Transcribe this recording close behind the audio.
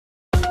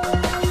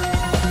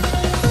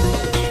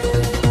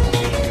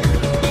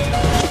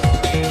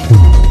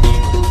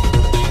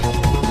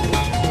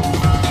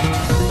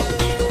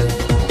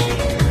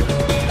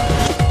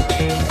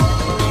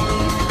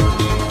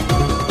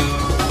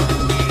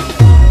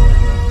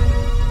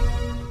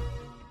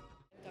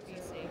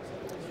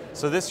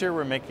So this year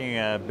we're making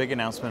a big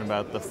announcement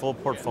about the full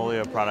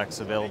portfolio of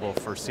products available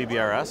for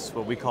CBRS,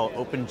 what we call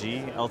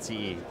OpenG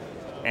LTE.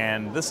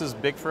 And this is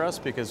big for us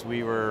because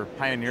we were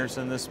pioneers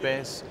in this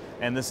space,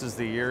 and this is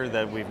the year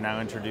that we've now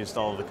introduced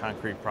all of the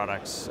concrete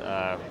products,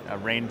 a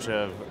range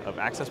of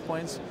access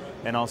points,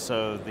 and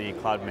also the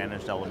cloud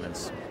managed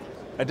elements.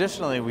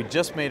 Additionally, we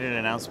just made an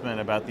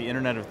announcement about the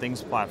Internet of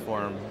Things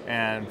platform,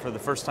 and for the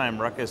first time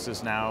Ruckus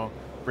is now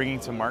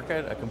bringing to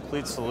market a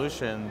complete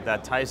solution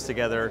that ties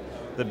together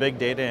the big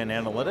data and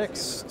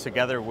analytics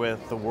together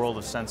with the world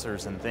of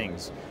sensors and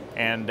things.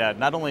 And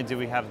not only do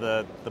we have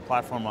the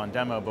platform on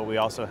demo, but we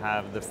also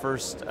have the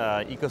first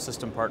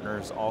ecosystem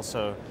partners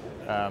also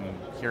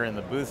here in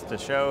the booth to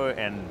show,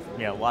 and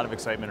a lot of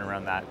excitement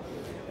around that.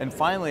 And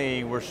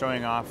finally, we're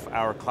showing off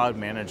our cloud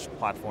managed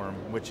platform,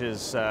 which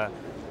is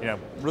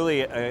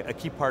really a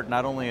key part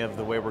not only of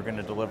the way we're going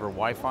to deliver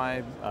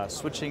Wi-Fi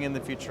switching in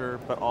the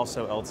future, but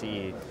also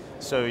LTE.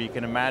 So you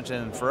can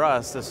imagine for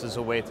us, this is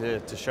a way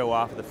to show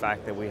off the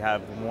fact that we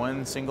have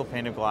one single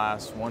pane of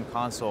glass, one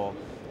console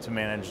to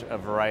manage a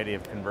variety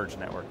of converged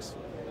networks.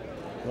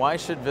 Why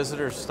should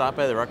visitors stop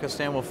by the Ruckus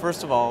stand? Well,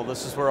 first of all,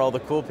 this is where all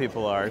the cool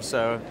people are.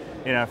 So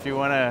if you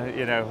want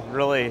to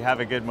really have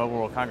a good Mobile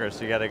World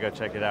Congress, you got to go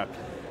check it out.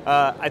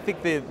 I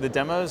think the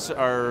demos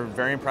are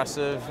very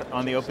impressive.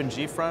 On the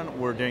OpenG front,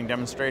 we're doing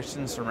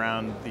demonstrations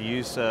around the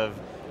use of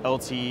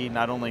LTE,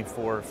 not only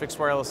for fixed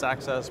wireless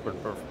access, but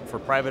for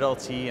private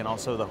LTE and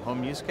also the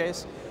home use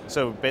case.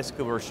 So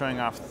basically we're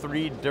showing off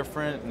 3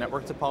 different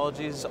network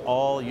topologies,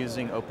 all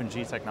using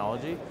OpenG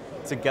technology,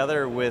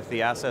 together with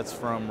the assets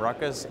from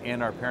Ruckus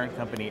and our parent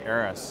company,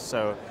 Aris.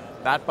 So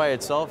that by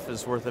itself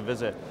is worth a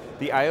visit.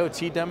 The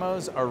IoT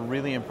demos are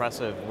really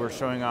impressive. We're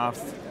showing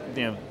off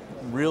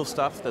real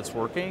stuff that's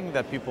working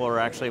that people are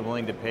actually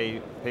willing to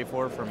pay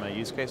for from a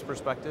use case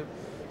perspective.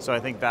 So I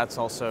think that's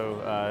also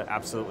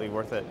absolutely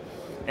worth it.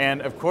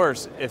 And of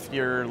course, if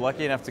you're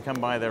lucky enough to come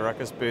by the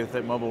Ruckus booth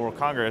at Mobile World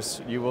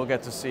Congress, you will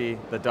get to see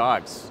the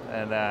dogs,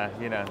 and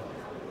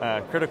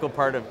a critical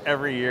part of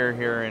every year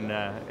here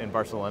in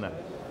Barcelona.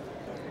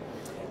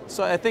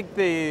 So I think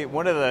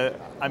one of the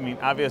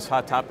obvious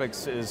hot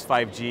topics is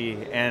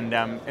 5G,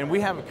 and we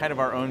have kind of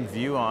our own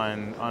view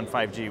on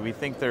 5G. We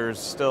think there's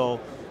still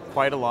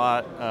quite a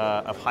lot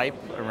of hype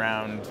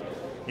around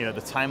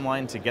the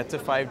timeline to get to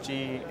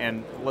 5G,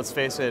 and let's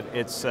face it,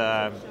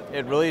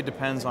 it really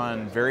depends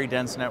on very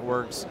dense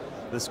networks,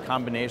 this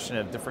combination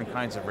of different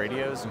kinds of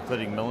radios,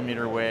 including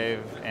millimeter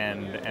wave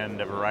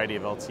and a variety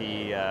of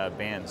LTE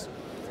bands.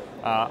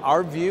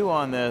 Our view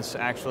on this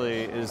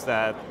actually is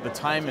that the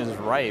time is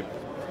ripe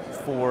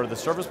for the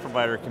service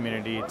provider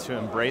community to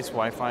embrace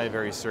Wi-Fi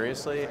very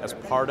seriously as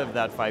part of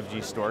that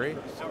 5G story,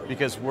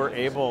 because we're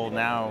able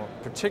now,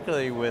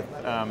 particularly with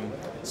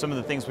some of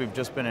the things we've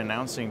just been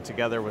announcing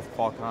together with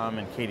Qualcomm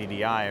and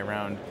KDDI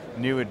around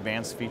new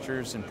advanced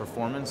features and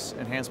performance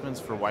enhancements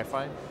for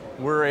Wi-Fi,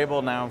 we're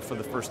able now for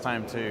the first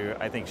time to,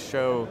 I think,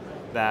 show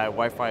that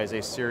Wi-Fi is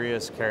a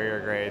serious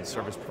carrier-grade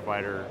service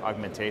provider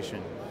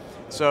augmentation.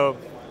 So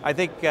I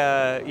think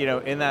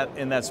in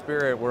that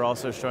spirit, we're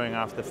also showing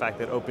off the fact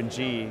that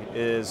OpenG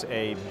is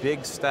a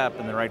big step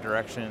in the right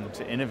direction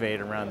to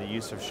innovate around the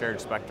use of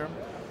shared spectrum,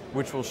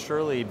 which will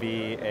surely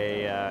be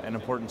an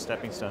important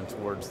stepping stone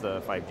towards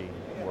the 5G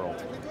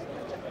world.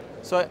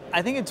 So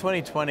I think in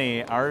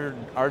 2020,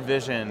 our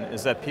vision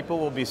is that people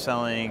will be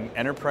selling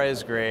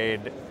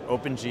enterprise-grade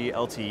OpenG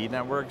LTE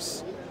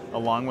networks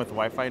along with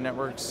Wi-Fi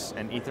networks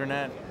and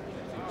Ethernet,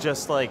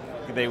 just like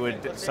they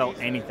would sell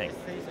anything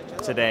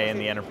today in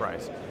the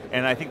enterprise.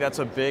 And I think that's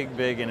a big,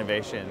 big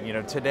innovation.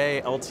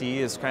 Today LTE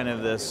is kind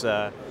of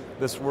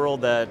this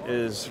world that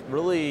is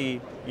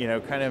really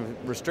kind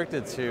of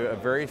restricted to a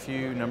very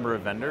few number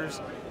of vendors,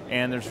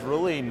 and there's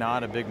really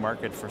not a big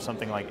market for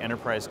something like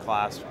enterprise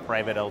class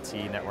private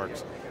LTE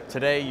networks.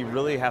 Today you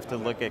really have to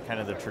look at kind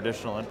of the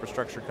traditional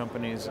infrastructure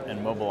companies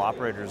and mobile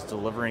operators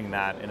delivering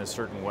that in a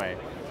certain way.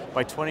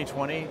 By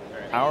 2020,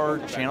 our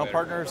channel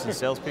partners and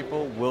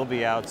salespeople will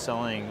be out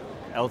selling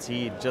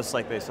LTE just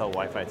like they sell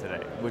Wi-Fi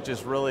today, which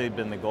has really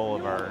been the goal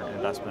of our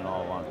investment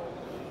all along.